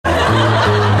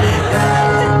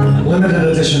limited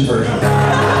edition version.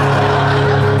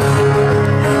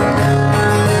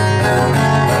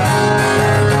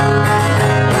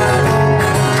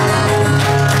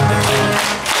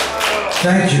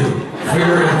 Thank you for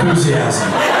your enthusiasm.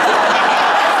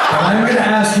 But I'm going to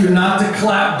ask you not to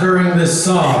clap during this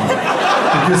song,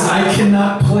 because I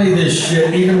cannot play this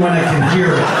shit even when I can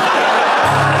hear it.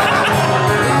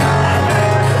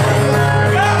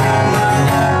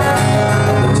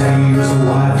 The days of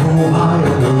life whom I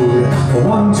elude, the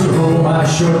one to whom I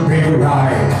should be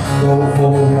right. Though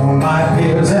for my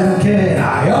peers and kin,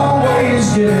 I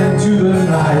always get into the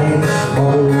night.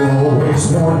 Oh, always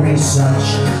warned me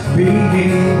such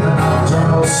being a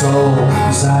nocturnal soul,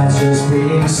 besides just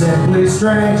being simply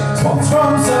strange, spawns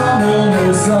from some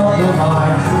illness of the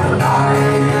mind. The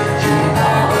night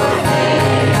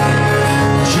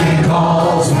she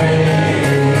calls me,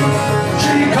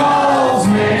 she calls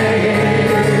me,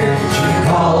 she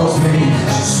calls me,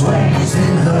 she sways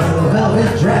in her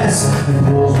velvet dress and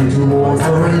pulls me towards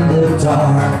her in the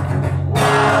dark.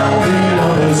 While the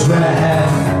others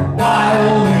ran,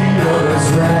 while the others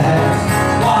ran,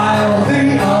 while the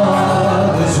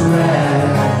others ran.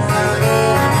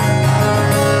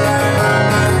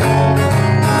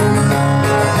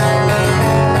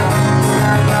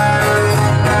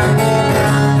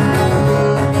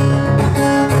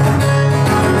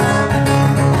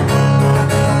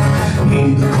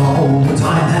 Heed the call, the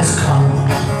time has come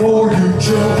for you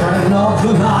children of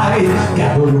the night.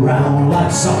 Gather around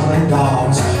like suckling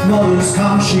dogs, mothers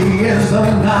come, she is the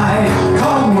night.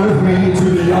 Come with me to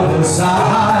the other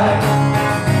side.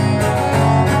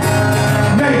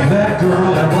 Make that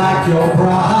girl in black your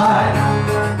bride.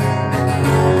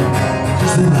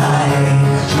 'Cause the night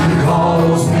she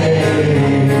calls me,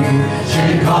 she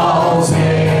calls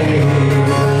me,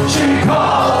 she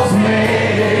calls me,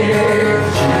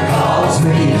 she calls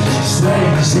me. She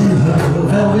sways in her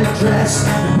velvet dress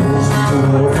and pulls me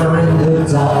toward her in the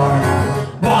dark.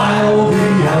 While the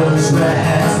others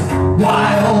rest,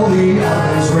 while the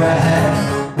others rest,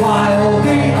 while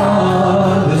the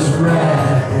others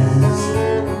rest.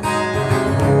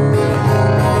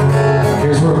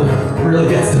 Here's where it really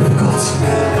gets difficult.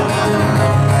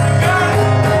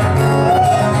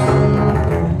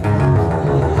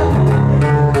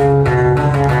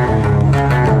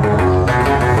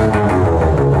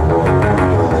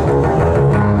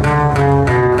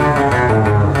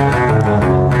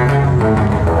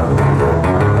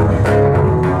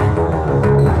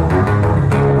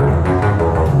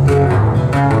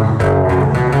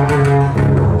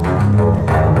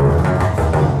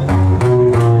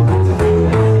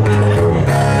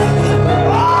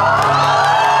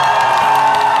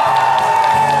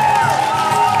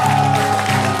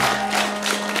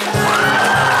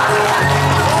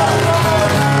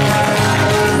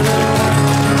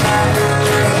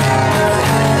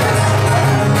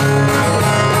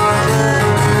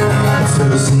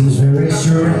 Seems very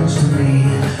strange to me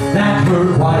that her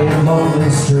quiet, lonely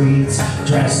streets,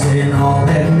 dressed in all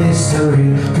that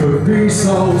mystery, could be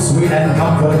so sweet and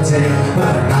comforting.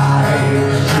 But at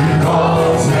night she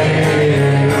calls me,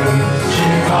 she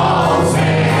calls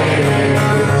me,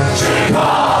 she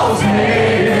calls me,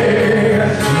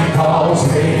 she calls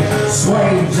me,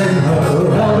 sways in her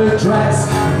velvet dress,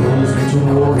 pulls me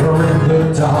toward her in the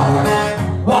dark.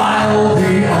 While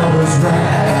the others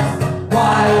rest,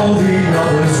 while the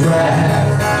others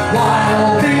rest,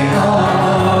 while the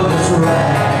others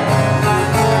rest.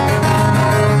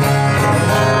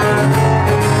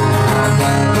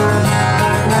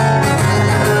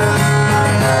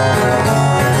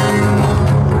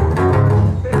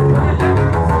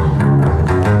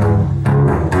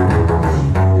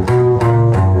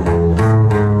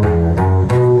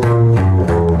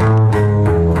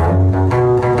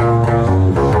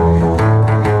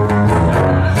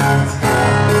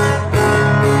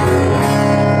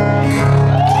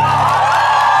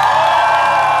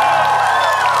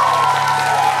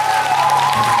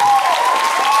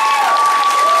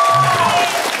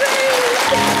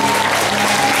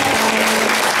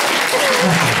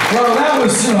 Well,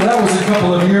 that was a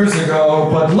couple of years ago,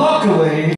 but luckily